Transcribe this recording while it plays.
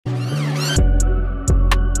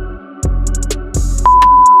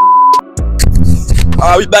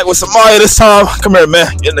We back with Samaya this time. Come here,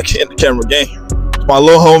 man. Get in the camera game. My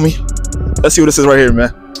little homie. Let's see what this is right here,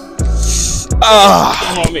 man.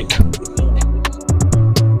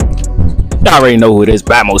 Y'all already know who it is.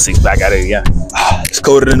 Batmo 6-pack out of here. It's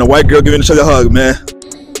colder than a white girl giving each other a hug, man.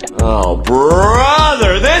 Oh,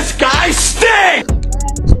 brother, this guy stinks!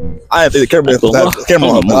 I didn't think the camera was that. The camera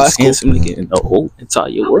on. That's cool. Handsome nigga in the whole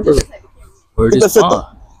entire world. Word is fine.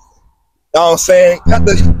 You know what I'm saying? How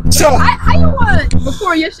you want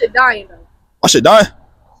before your shit dying though? My shit dying?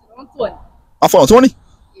 On 20. I'm phone 20? Yeah.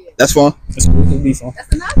 That's fun. That's cool. Be fun.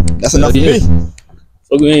 That's enough? That's enough for me.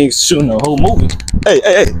 So we ain't shooting the whole movie.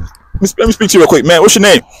 Hey. Let me speak to you real quick, man. What's your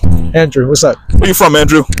name? Andrew, what's up? Where you from,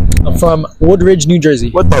 Andrew? I'm from Woodridge, New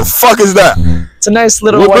Jersey. What the fuck is that? It's a nice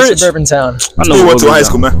little white suburban town. I know you went to high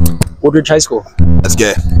school, man. Woodridge High School. That's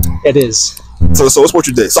gay. It is. So what sport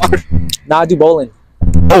you did? Soccer? Nah, I do bowling.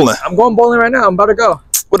 Bowling? I'm going bowling right now. I'm about to go.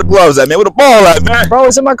 Where the gloves at, man? Where the ball at, man? Bro,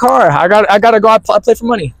 it's in my car. I gotta go. I play for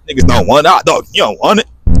money. Niggas don't want it. Dog, you don't want it.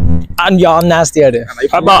 I'm nasty at it.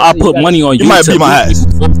 How about I put money on you? You might beat my ass.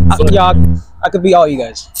 I could beat all you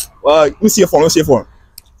guys. Let me see your form.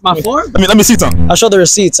 My form? Let me see something. I'll show the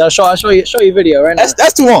receipts. I'll show you video right now.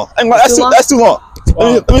 That's too long. That's too long.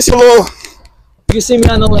 Let me see a little. You can see me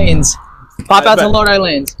on the lanes. Pop out to Lodi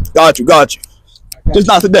lanes. Got you. Just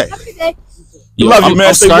not today. Yo, Love you, man.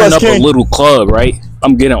 I'm starting up a little club, right?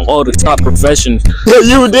 I'm getting all the top professions.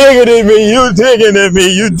 You digging at me. You digging at me.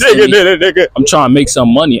 You digging at it, nigga. I'm trying to make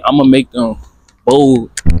some money. I'm gonna make them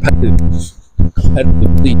bold, competitively.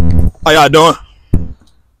 How y'all doing?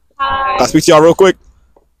 Hi. Can I speak to y'all real quick?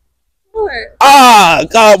 Sure.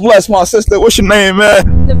 God bless my sister. What's your name,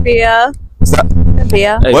 man? Nabia. What's that?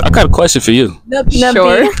 Nabia. Hey, I got a question for you. Nabia.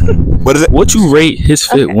 Sure. What is it? What you rate his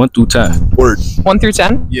fit 1 through 10? Word. 1 through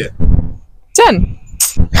 10? Yeah. 10.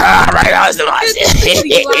 Right. I was the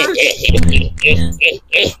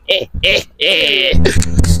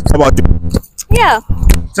How about you? Yeah.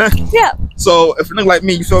 10? Yeah. So if a nigga like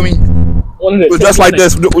me, you feel me? Was Just like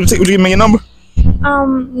this, would you give me your number?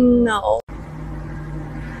 No.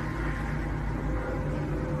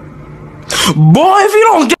 Boy, if you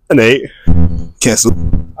don't get An 8. Cancel.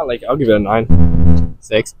 I like it. I'll give it a 9.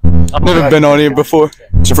 6. I've never been on here before.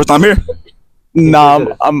 It's your first time here? Nah,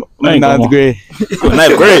 I'm in 9th grade.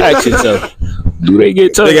 9th grade. Ask yourself, do they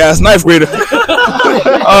get tough? Big ass 9th grader.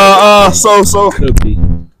 So Could be.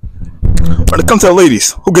 when it comes to the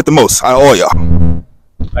ladies, who get the most out of all y'all?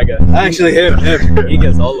 I guess. Actually, him. He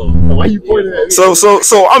gets all of them. Why you pointing at me? So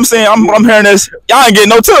I'm saying I'm hearing this. Y'all ain't getting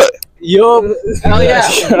no to it. Yup. Hell yeah.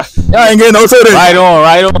 Y'all ain't getting no to it. Right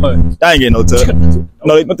on. Y'all ain't getting no to it.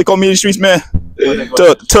 No, what they call me in the streets, man?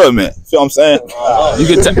 Tub, man. Feel what I'm saying? You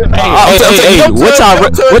can hey, what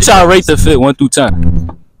y'all rate the fit 1 through 10?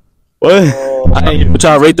 What? What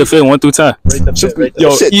y'all rate the fit 1 through 10?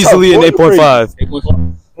 Yo, Shit, easily tough, an 8.5.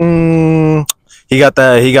 8.5? He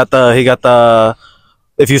got the.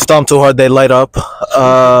 If you stomp too hard, they light up.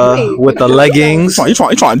 With the leggings. You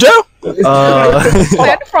trying to jail?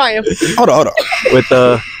 Hold on. With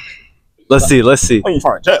the. Let's see. When you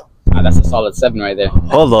trying to jail? That's a solid 7 right there.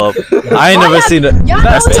 Hold up. I ain't never seen it.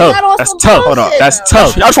 That's tough. Hold on. That's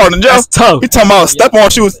tough. Y'all trying to jail? That's tough. You talking about step on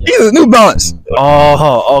shoes? These are New Balance.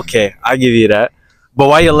 Oh, okay. I give you that. But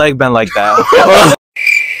why your leg bent like that?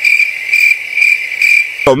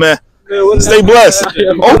 Oh man, stay blessed.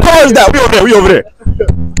 Oh, car is that? We over there.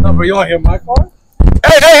 No, bro, you want to hear my car?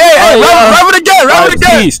 Hey! Rev it again.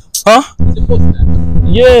 Jeez. Huh?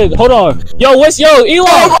 Yeah, hold on. Yo,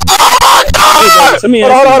 Elon? Oh God! Send me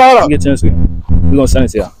Hold on. Get chance again. We're gonna send it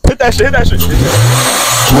to y'all. Hit that shit.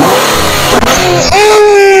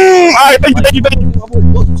 Alright, thank you.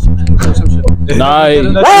 Nah, where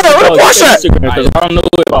the Porsche at? I don't know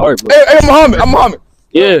if I heard, bro. Hey, I'm Muhammad.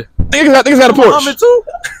 Yeah. Niggas got a Porsche. Muhammad too?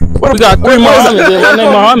 We got 3 Muhammad. My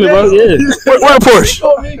name Muhammad, bro. Yeah. Where the Porsche?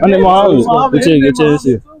 My name Muhammad. Get chance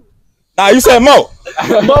here. Nah, you said Mo.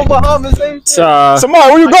 Mo Muhammad, same shit.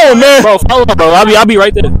 Samar, where you going, man? Bro, follow up, bro. I'll be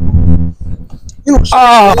right there.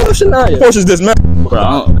 Porsche is this, man? Bro,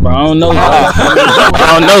 I don't know. I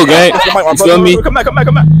don't know, gang. You feel me? Come back.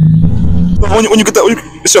 When you get that,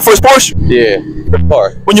 it's your first Porsche? Yeah.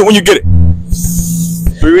 Car. When you get it?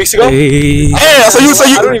 3 weeks ago? Hey. Yeah, so you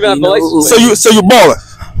I don't even have the license. So you balling?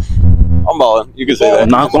 I'm balling. You can say that. I'm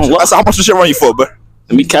not gonna lie. That's how much the shit run you for, bro?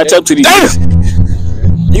 Let me catch up to these. Damn!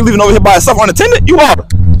 You leaving over here by yourself unattended? You balling?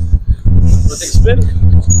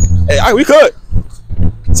 Hey, we could.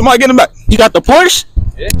 Somebody get him back. You got the Porsche?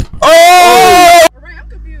 Yeah. Oh! I'm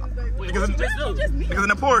confused. Like, Niggas in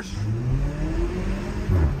the Porsche.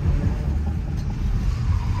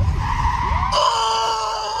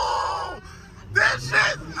 Oh! That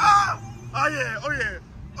shit! Oh yeah.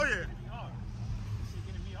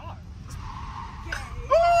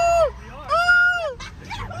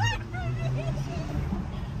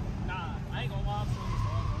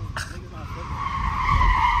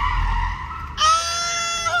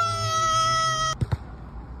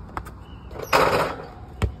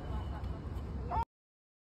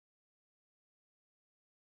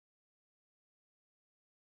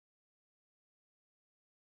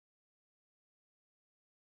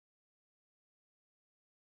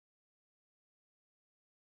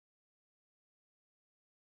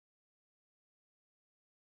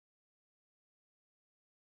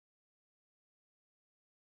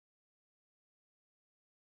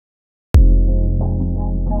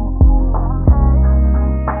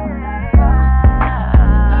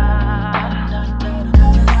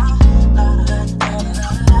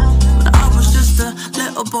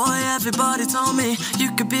 boy, everybody told me you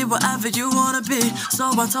could be whatever you wanna be. So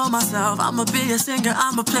I told myself, I'ma be a singer,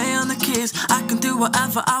 I'ma play on the keys. I can do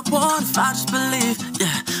whatever I want if I just believe,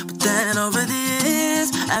 yeah. But then over the years,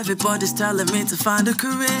 everybody's telling me to find a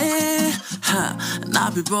career, and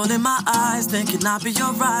I'll be rolling my eyes, thinking I'll be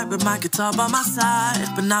alright with my guitar by my side.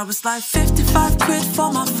 But now it's like 55 quid for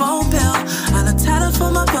my phone bill and a tenner for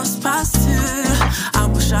my bus pass too. I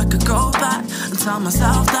wish I could go back and tell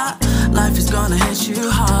myself that life is gonna hit you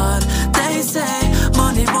hard. They say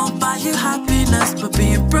money won't buy you happiness, but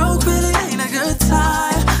being broke really ain't a good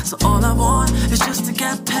time. So all I want is just to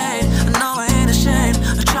get paid, and no, I ain't ashamed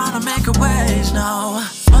of trying to make a wage, no.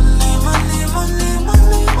 Money, money, money,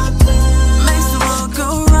 money, money makes the world go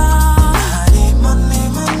round. I need money,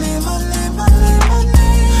 money, money, money,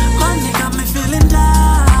 money. Money got me feeling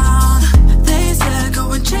down. They said go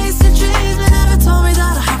and chase your dreams, but never told me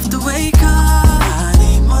that I have to wake up. I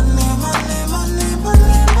need money, money, money,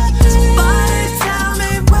 money, money. Somebody tell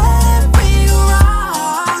me where we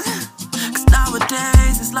wrong, 'cause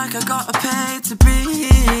nowadays it's like I gotta pay to breathe.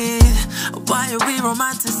 Why are we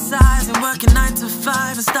romanticizing working 9 to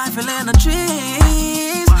 5 and stifling our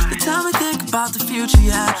dreams? They tell me think about the future,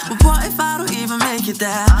 yeah, but what if I don't even make it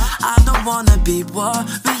there? I don't wanna be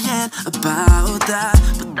worrying about that,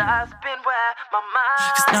 but that's been where my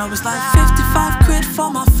mind. 'Cause now it's like 55 quid for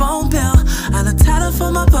my phone bill and a tenner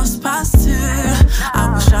for my bus pass too. I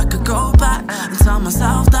wish I could go back and tell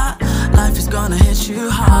myself that life is gonna hit you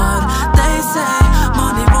hard. They say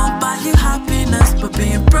money won't buy you happiness, but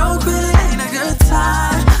being broke really ain't a good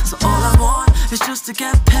time. So all I want is just to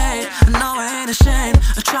get paid, and no, I ain't ashamed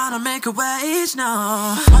of trying to make a wage, no.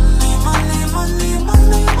 Money, money, money,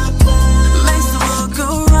 money, money makes the world go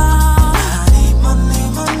round. I need money,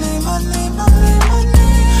 money, money, money, money.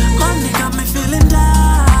 Money got me feeling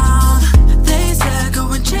down. They said go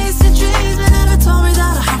and chase your dreams, but never told me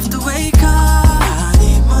that I have to wake up. I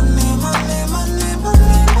need money, money, money,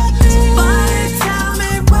 money, money. Somebody tell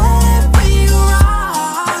me where we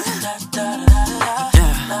wrong.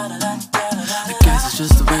 Yeah, I guess it's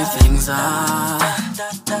just the way things are.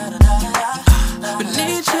 We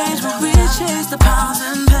need change, but we chase the pounds.